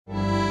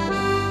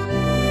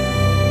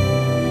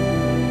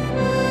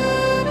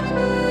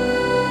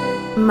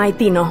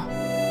Maitino.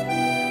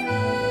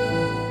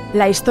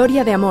 La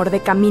historia de amor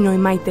de Camino y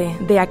Maite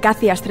de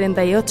Acacias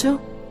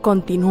 38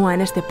 continúa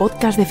en este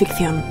podcast de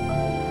ficción.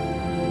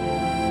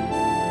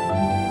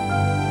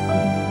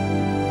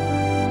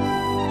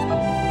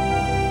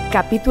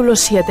 Capítulo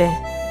 7.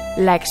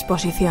 La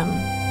exposición.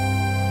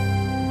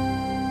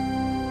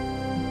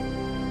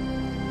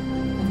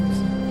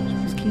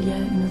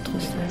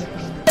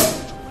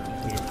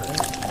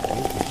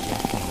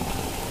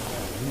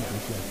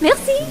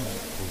 Merci.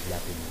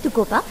 ¿Tu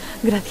copa?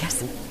 Gracias.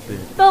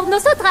 Por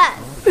nosotras.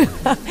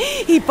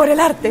 Y por el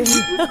arte.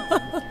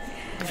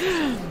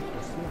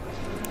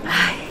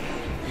 Ay,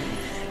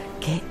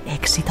 qué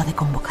éxito de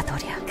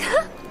convocatoria.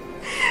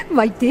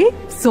 Maite,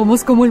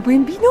 somos como el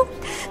buen vino.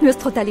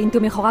 Nuestro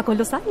talento mejora con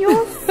los años.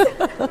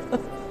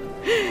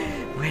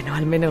 Bueno,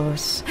 al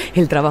menos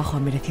el trabajo ha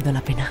merecido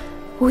la pena.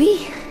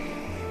 Uy,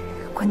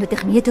 cuando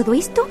termine todo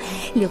esto,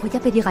 le voy a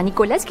pedir a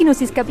Nicolás que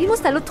nos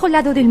escapemos al otro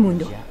lado del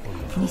mundo.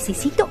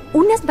 Necesito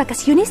unas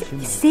vacaciones,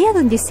 sea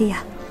donde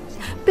sea.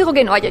 Pero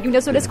que no haya ni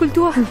una sola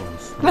escultura.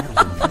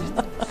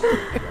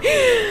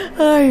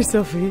 Ay,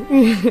 Sophie.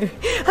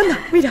 Anda,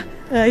 mira,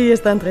 ahí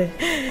está André.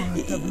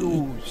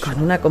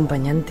 Con un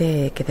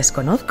acompañante que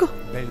desconozco.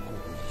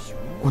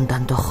 Un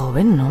tanto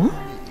joven, ¿no?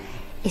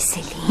 ¿Es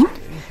Céline?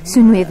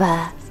 ¿Su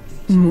nueva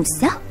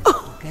musa?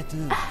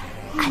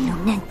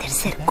 Alumna en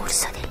tercer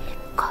curso de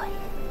l'école.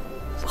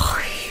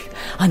 Ay,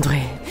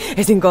 André,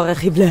 es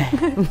incorregible.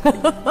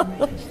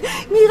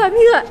 Mira,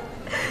 mira.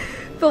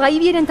 Por ahí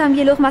vienen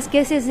también los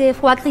marqueses de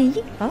Foix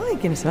Grilly. Ay,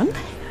 ¿quiénes son?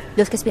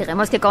 Los que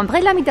esperemos que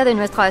compren la mitad de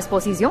nuestra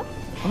exposición.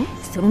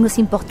 Son unos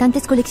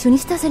importantes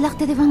coleccionistas del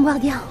arte de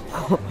vanguardia.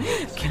 Oh,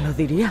 ¿quién lo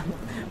diría?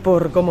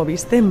 Por cómo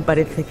visten,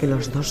 parece que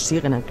los dos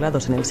siguen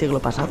anclados en el siglo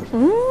pasado.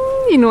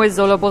 Y no es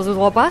solo por sus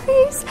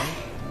ropajes.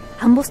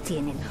 Ambos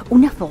tienen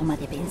una forma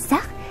de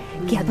pensar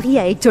que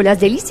habría hecho las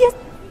delicias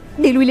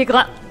de Louis le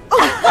Grand.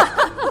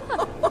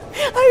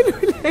 ¡Ay,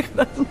 Louis le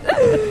Grand!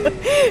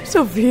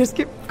 Sofía, es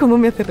que cómo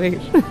me hace reír.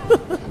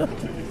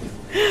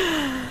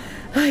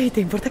 Ay,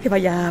 ¿te importa que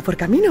vaya por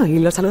Camino y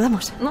lo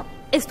saludamos? No,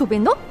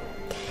 estupendo.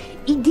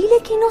 Y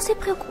dile que no se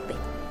preocupe.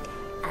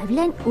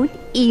 Hablan un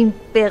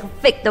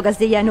imperfecto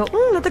castellano.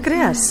 No te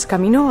creas,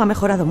 Camino ha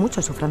mejorado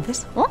mucho su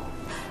francés. ¿Oh?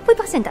 Voy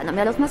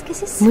presentándome a los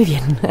marqueses. Muy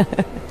bien.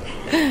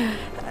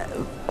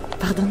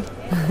 Perdón.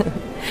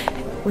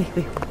 Uy,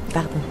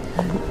 perdón.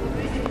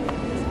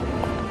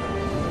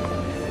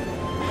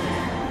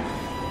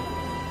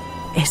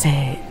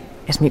 Ese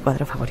es mi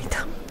cuadro favorito.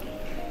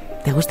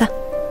 ¿Te gusta?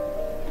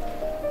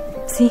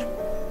 Sí,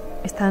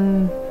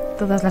 están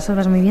todas las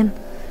obras muy bien.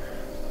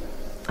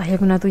 ¿Hay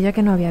alguna tuya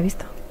que no había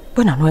visto?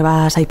 Bueno,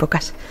 nuevas hay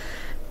pocas,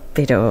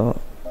 pero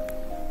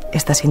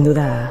esta sin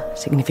duda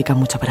significa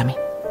mucho para mí.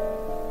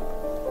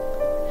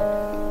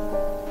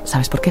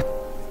 ¿Sabes por qué?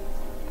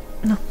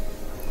 No.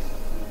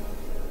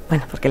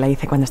 Bueno, porque la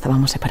hice cuando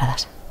estábamos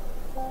separadas.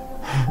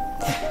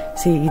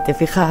 Si te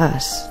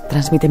fijas,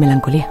 transmite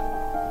melancolía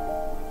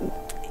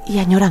y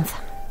añoranza.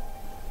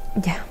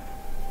 Ya.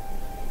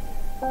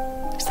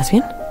 ¿Estás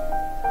bien?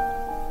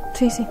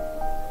 Sí.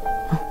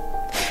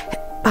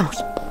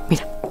 Vamos,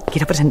 mira,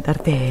 quiero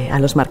presentarte a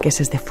los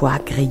marqueses de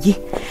Foix Grilly.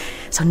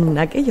 Son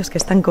aquellos que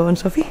están con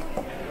Sophie.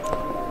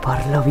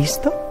 Por lo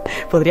visto,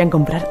 podrían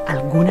comprar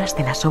algunas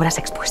de las obras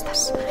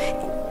expuestas.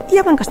 Y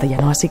hablan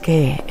castellano, así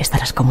que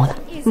estarás cómoda.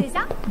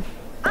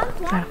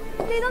 Claro.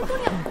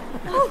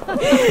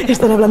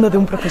 Están hablando de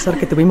un profesor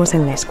que tuvimos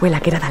en la escuela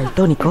que era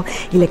daltónico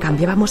y le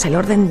cambiábamos el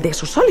orden de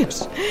sus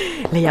óleos.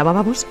 Le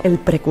llamábamos el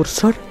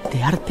precursor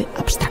de arte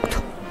abstracto.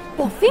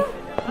 Por fin.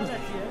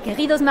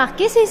 Queridos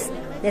marqueses,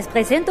 les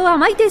presento a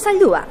Maite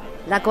Saldúa,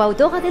 la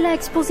coautora de la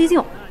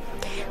exposición.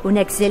 Una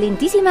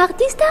excelentísima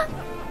artista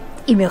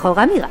y mejor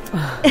amiga.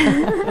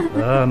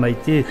 Ah,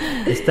 Maite,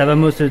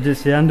 estábamos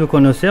deseando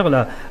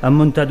conocerla. Han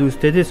montado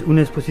ustedes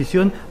una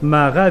exposición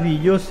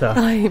maravillosa.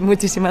 Ay,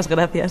 muchísimas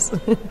gracias.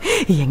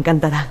 Y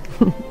encantada.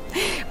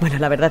 Bueno,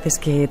 la verdad es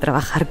que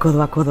trabajar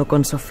codo a codo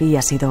con Sofía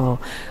ha sido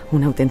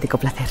un auténtico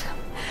placer.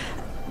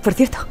 Por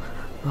cierto,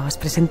 os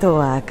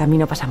presento a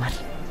Camino Pasamar,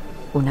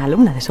 una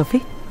alumna de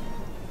Sofía.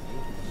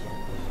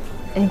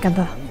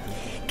 Encantada.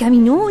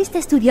 Camino está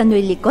estudiando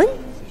en l'école.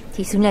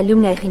 Es una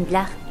alumna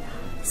ejemplar.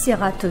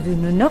 Será todo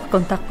un honor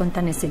contar con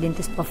tan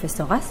excelentes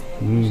profesoras.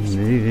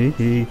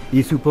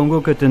 Y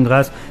supongo que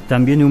tendrás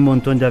también un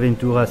montón de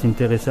aventuras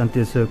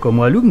interesantes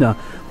como alumna.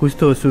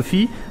 Justo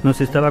Sophie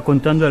nos estaba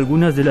contando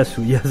algunas de las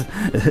suyas.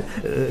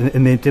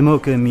 Me temo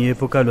que en mi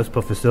época los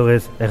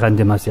profesores eran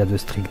demasiado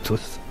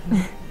estrictos.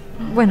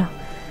 Bueno,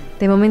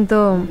 de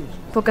momento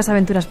pocas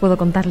aventuras puedo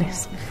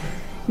contarles.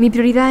 Mi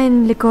prioridad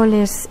en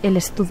l'école es el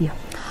estudio.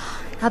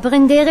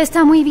 Aprender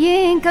está muy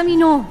bien,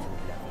 Camino.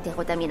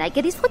 Pero también hay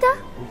que disfrutar.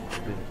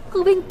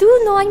 Juventud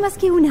no hay más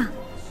que una.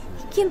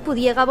 ¿Quién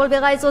pudiera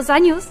volver a esos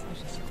años?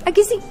 ¿A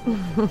que sí?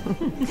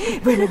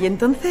 Bueno, y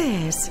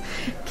entonces,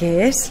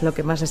 ¿qué es lo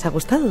que más les ha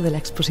gustado de la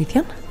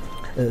exposición?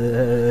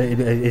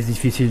 Es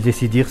difícil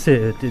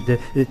decidirse.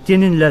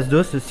 Tienen las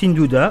dos, sin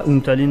duda,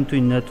 un talento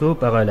innato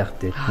para el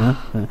arte.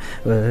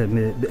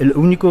 Lo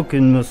único que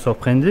nos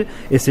sorprende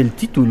es el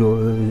título,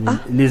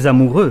 Les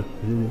amoureux,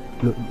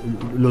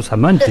 los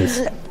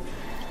amantes.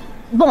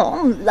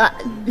 Bon,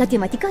 la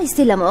temática es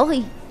el amor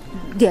y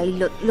de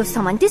ahí los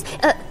amantes.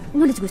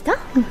 ¿No les gusta?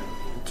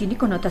 Tiene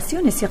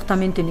connotaciones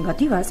ciertamente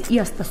negativas y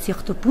hasta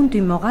cierto punto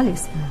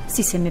inmorales,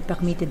 si se me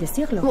permite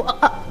decirlo.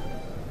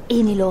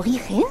 En el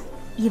origen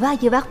iba a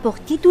llevar por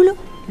título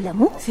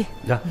L'amour. Sí.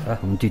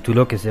 Un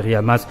título que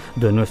sería más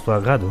de nuestro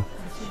agrado.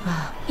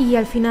 Y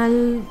al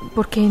final,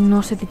 ¿por qué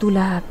no se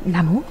titula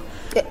L'amour?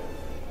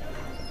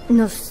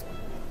 Nos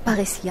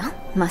parecía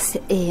más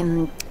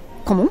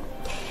común.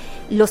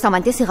 Los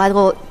amantes era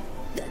algo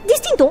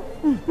distinto,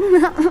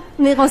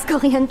 menos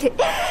corriente.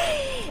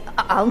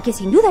 Aunque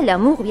sin duda el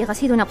amor hubiera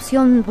sido una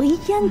opción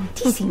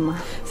brillantísima.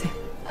 Sí.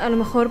 A lo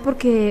mejor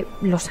porque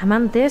los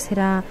amantes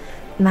era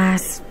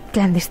más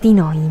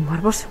clandestino y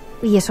morboso.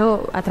 Y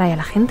eso atrae a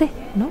la gente,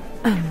 ¿no?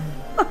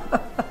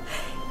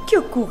 ¡Qué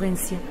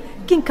ocurrencia!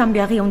 ¿Quién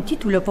cambiaría un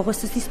título por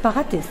esos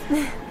disparates?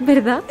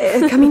 ¿Verdad?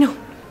 Camino,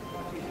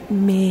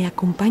 ¿me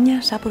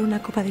acompañas a por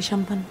una copa de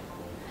champán?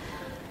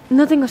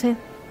 No tengo sed.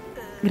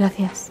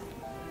 Gracias.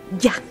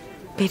 Ya,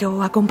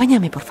 pero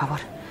acompáñame, por favor.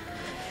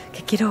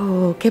 Que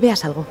quiero que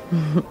veas algo.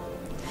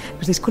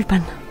 Pues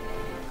disculpan.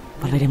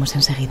 Volveremos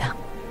enseguida.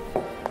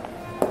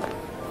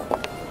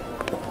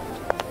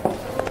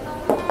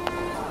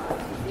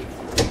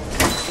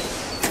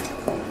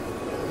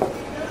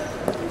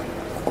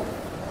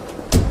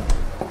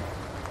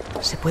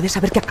 ¿Se puede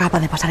saber qué acaba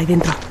de pasar ahí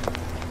dentro?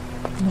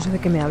 No sé de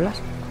qué me hablas.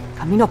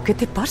 Camino, ¿qué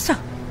te pasa?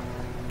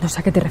 No sé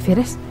a qué te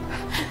refieres.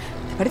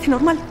 ¿Te parece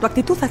normal tu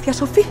actitud hacia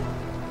Sophie?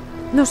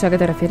 No sé a qué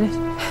te refieres.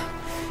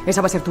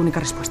 Esa va a ser tu única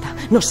respuesta.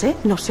 No sé.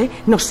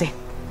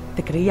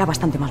 Te creía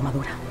bastante más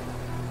madura.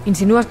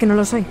 ¿Insinúas que no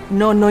lo soy?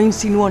 No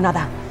insinúo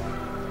nada.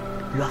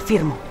 Lo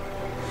afirmo.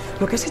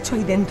 Lo que has hecho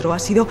ahí dentro ha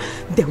sido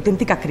de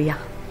auténtica cría.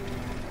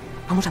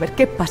 Vamos a ver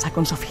qué pasa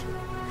con Sophie.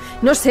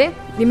 No sé.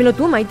 Dímelo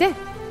tú, Maite.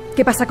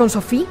 ¿Qué pasa con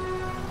Sophie?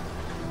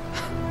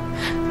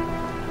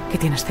 ¿Que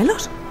tienes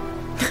celos?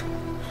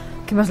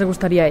 ¿Qué más le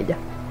gustaría a ella?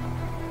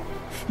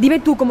 Dime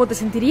tú cómo te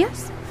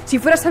sentirías si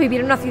fueras a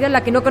vivir en una ciudad en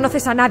la que no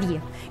conoces a nadie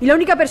y la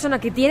única persona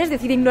que tienes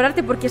decide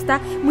ignorarte porque está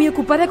muy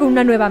ocupada con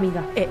una nueva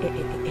amiga.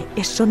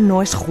 Eso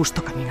no es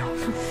justo, Camino.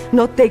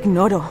 No te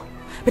ignoro.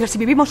 Pero si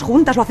vivimos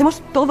juntas, lo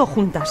hacemos todo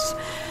juntas.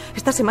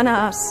 Estas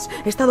semanas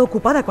he estado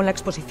ocupada con la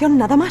exposición,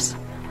 nada más.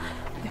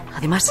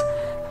 Además,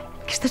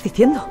 ¿qué estás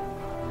diciendo?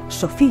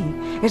 Sophie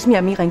es mi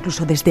amiga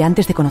incluso desde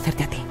antes de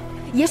conocerte a ti.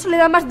 ¿Y eso le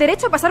da más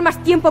derecho a pasar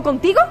más tiempo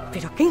contigo?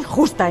 Pero qué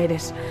injusta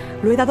eres.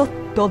 Lo he dado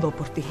todo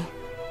por ti.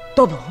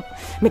 Todo.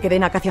 Me quedé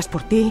en Acacias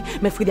por ti,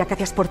 me fui de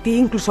Acacias por ti,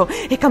 incluso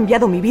he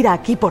cambiado mi vida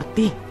aquí por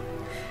ti.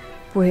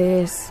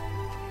 Pues,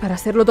 para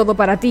hacerlo todo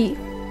para ti,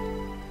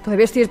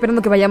 todavía estoy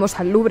esperando que vayamos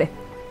al Louvre,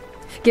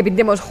 que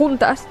pintemos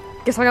juntas,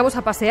 que salgamos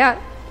a pasear,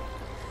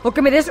 o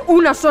que me des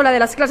una sola de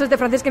las clases de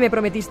francés que me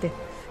prometiste.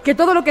 Que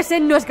todo lo que sé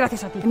no es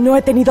gracias a ti. No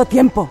he tenido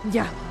tiempo.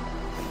 Ya.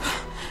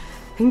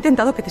 He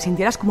intentado que te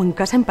sintieras como en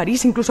casa en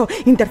París, incluso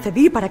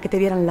intercedí para que te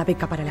dieran la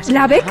beca para la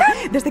escuela. ¿La beca?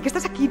 Desde que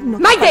estás aquí no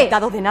te ¡Maite! he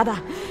faltado de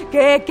nada.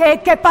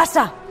 ¿Qué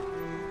pasa?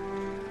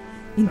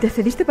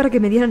 ¿Intercediste para que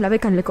me dieran la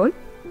beca en l'école?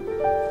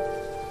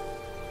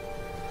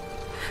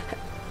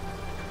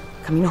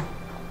 Camino,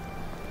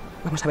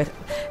 vamos a ver.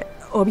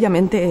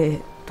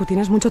 Obviamente tú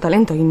tienes mucho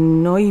talento y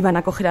no iban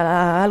a coger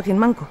a alguien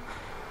manco.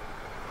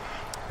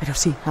 Pero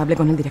sí, hablé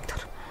con el director.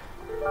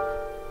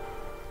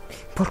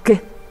 ¿Por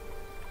qué?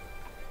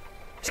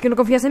 ¿Es que no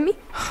confías en mí?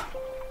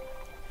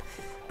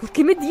 ¿Por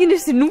qué me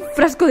tienes en un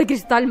frasco de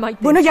cristal, Maite?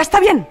 Bueno, ya está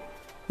bien.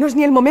 No es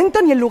ni el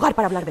momento ni el lugar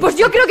para hablar de Pues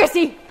esto. yo creo que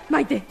sí,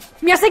 Maite.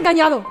 Me has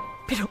engañado.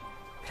 ¿Pero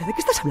de qué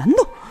estás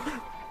hablando?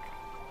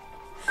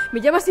 Me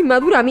llamas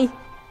inmadura a mí,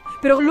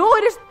 pero luego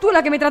eres tú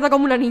la que me trata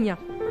como una niña.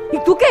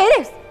 ¿Y tú qué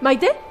eres,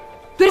 Maite?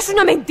 Tú eres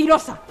una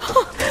mentirosa.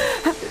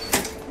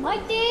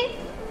 ¡Maite!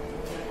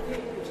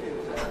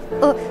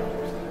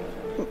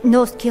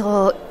 No os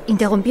quiero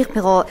interrumpir,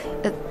 pero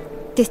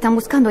te están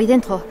buscando ahí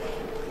dentro.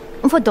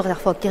 Un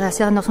fotógrafo quiere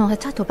hacernos un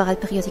retrato para el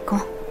periódico.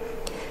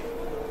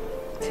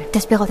 Sí. Te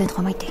espero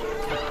dentro, Maite.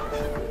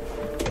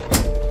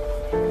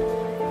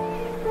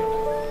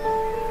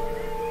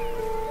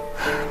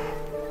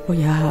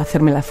 Voy a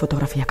hacerme la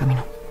fotografía,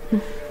 Camino.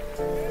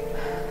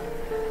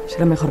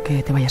 Será mejor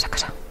que te vayas a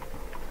casa.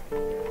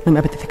 No me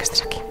apetece que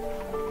estés aquí.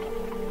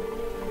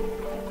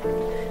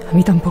 A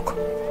mí tampoco.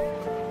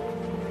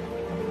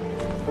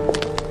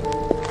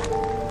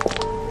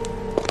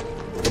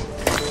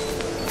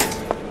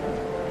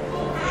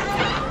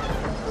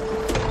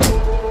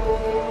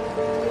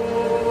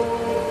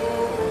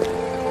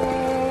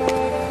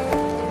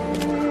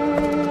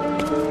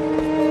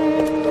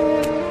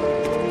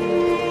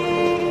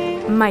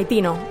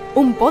 Maitino,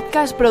 un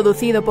podcast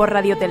producido por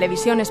Radio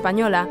Televisión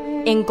Española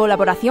en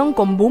colaboración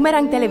con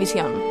Boomerang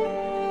Televisión.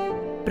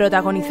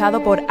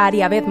 Protagonizado por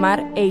Aria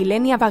Bedmar e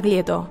Ilenia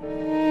Baglietto.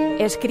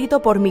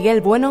 Escrito por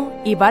Miguel Bueno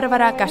y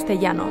Bárbara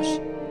Castellanos.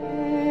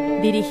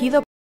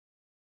 dirigido